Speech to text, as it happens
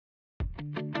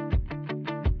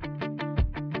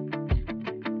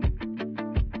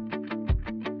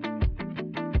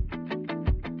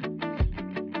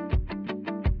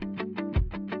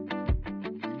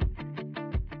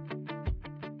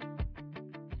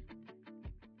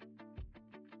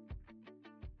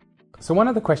So one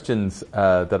of the questions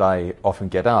that I often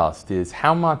get asked is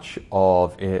how much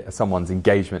of someone's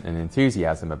engagement and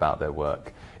enthusiasm about their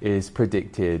work is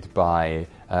predicted by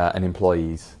an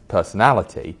employee's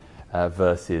personality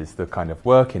versus the kind of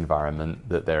work environment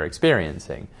that they're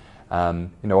experiencing. A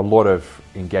lot of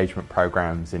engagement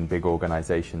programs in big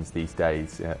organizations these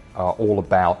days are all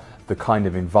about the kind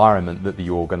of environment that the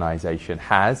organization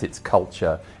has, its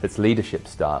culture, its leadership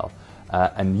style.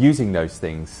 And using those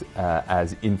things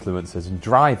as influencers and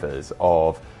drivers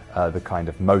of the kind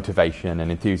of motivation and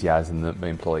enthusiasm that the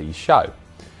employees show.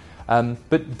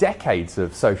 But decades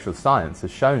of social science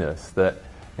has shown us that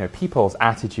people's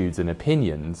attitudes and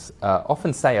opinions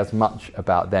often say as much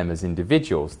about them as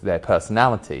individuals, their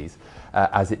personalities,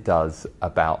 as it does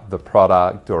about the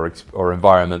product or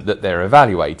environment that they're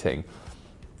evaluating.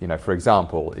 For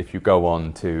example, if you go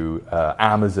on to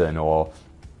Amazon or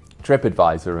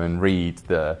TripAdvisor and read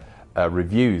the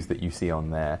reviews that you see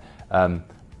on there,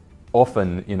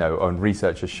 often,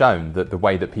 research has shown that the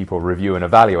way that people review and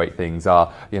evaluate things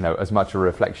are, as much a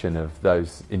reflection of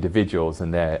those individuals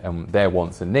and their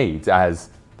wants and needs as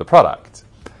the product.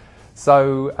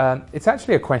 So it's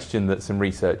actually a question that some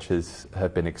researchers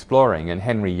have been exploring, and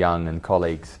Henry Young and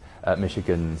colleagues at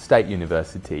Michigan State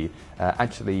University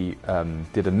actually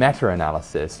did a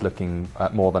meta-analysis looking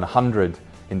at more than 100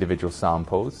 individual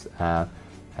samples,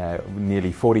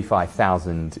 nearly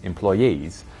 45,000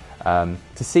 employees, to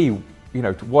see,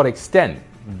 to what extent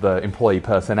the employee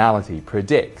personality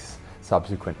predicts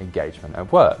subsequent engagement at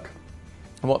work.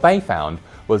 And what they found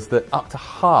was that up to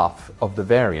half of the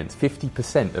variance,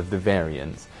 50% of the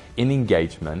variance in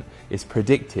engagement, is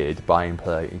predicted by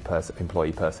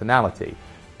employee personality,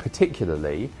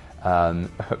 particularly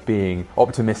being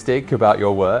optimistic about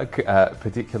your work,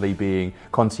 particularly being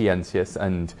conscientious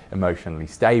and emotionally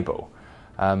stable.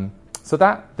 So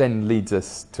that then leads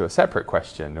us to a separate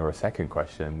question, or a second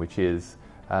question, which is,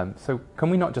 so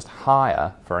can we not just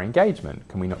hire for engagement?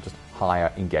 Can we not just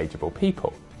hire engageable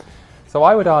people? So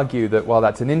I would argue that while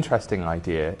that's an interesting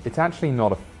idea, it's actually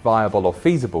not a viable or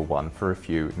feasible one for a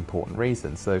few important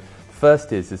reasons. So the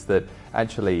first is that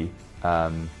actually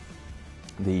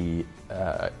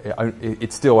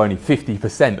it's still only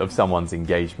 50% of someone's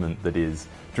engagement that is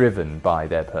driven by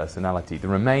their personality. The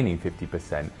remaining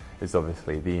 50% is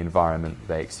obviously the environment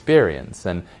they experience,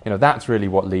 and that's really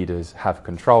what leaders have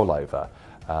control over.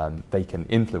 They can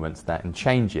influence that and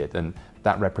change it, and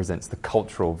that represents the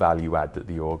cultural value add that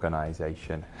the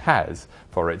organization has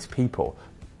for its people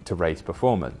to raise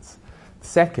performance.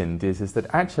 Second is that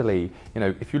actually,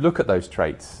 if you look at those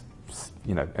traits,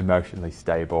 emotionally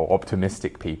stable,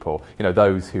 optimistic people,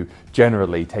 those who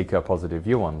generally take a positive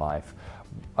view on life,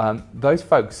 those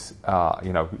folks are,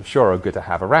 sure are good to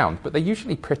have around, but they're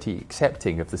usually pretty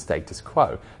accepting of the status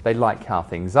quo. They like how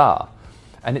things are.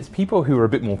 And it's people who are a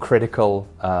bit more critical,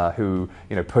 who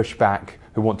push back,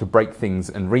 who want to break things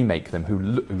and remake them,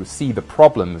 who see the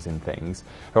problems in things,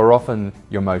 who are often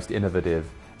your most innovative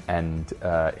and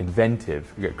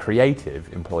inventive,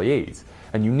 creative employees.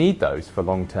 And you need those for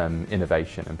long-term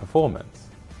innovation and performance.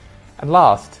 And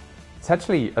last, it's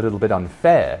actually a little bit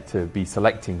unfair to be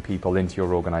selecting people into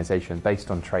your organization based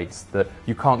on traits that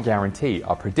you can't guarantee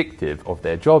are predictive of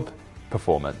their job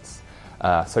performance.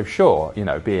 So sure,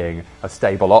 being a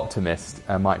stable optimist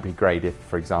might be great if,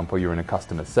 for example, you're in a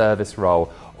customer service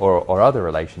role or other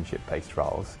relationship-based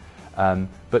roles.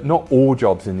 But not all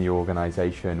jobs in the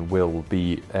organization will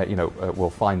be,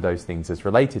 will find those things as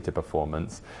related to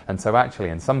performance. And so actually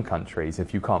in some countries,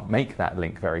 if you can't make that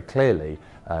link very clearly,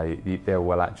 there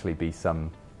will actually be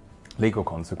some legal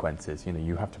consequences.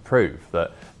 You have to prove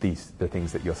that the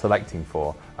things that you're selecting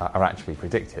for are actually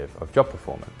predictive of job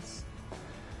performance.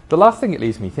 The last thing it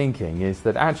leaves me thinking is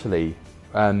that actually,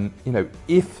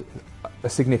 if a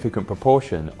significant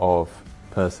proportion of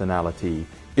personality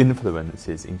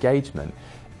influences engagement,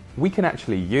 we can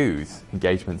actually use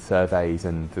engagement surveys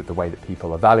and the way that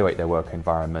people evaluate their work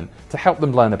environment to help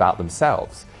them learn about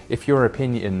themselves. If your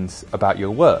opinions about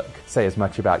your work say as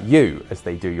much about you as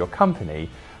they do your company,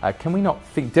 can we not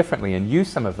think differently and use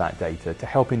some of that data to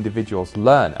help individuals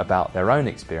learn about their own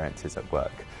experiences at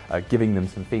work, giving them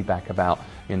some feedback about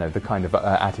the kind of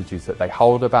attitudes that they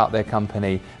hold about their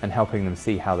company, and helping them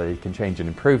see how they can change and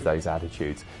improve those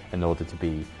attitudes in order to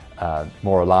be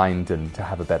more aligned and to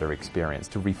have a better experience,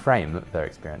 to reframe their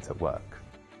experience at work.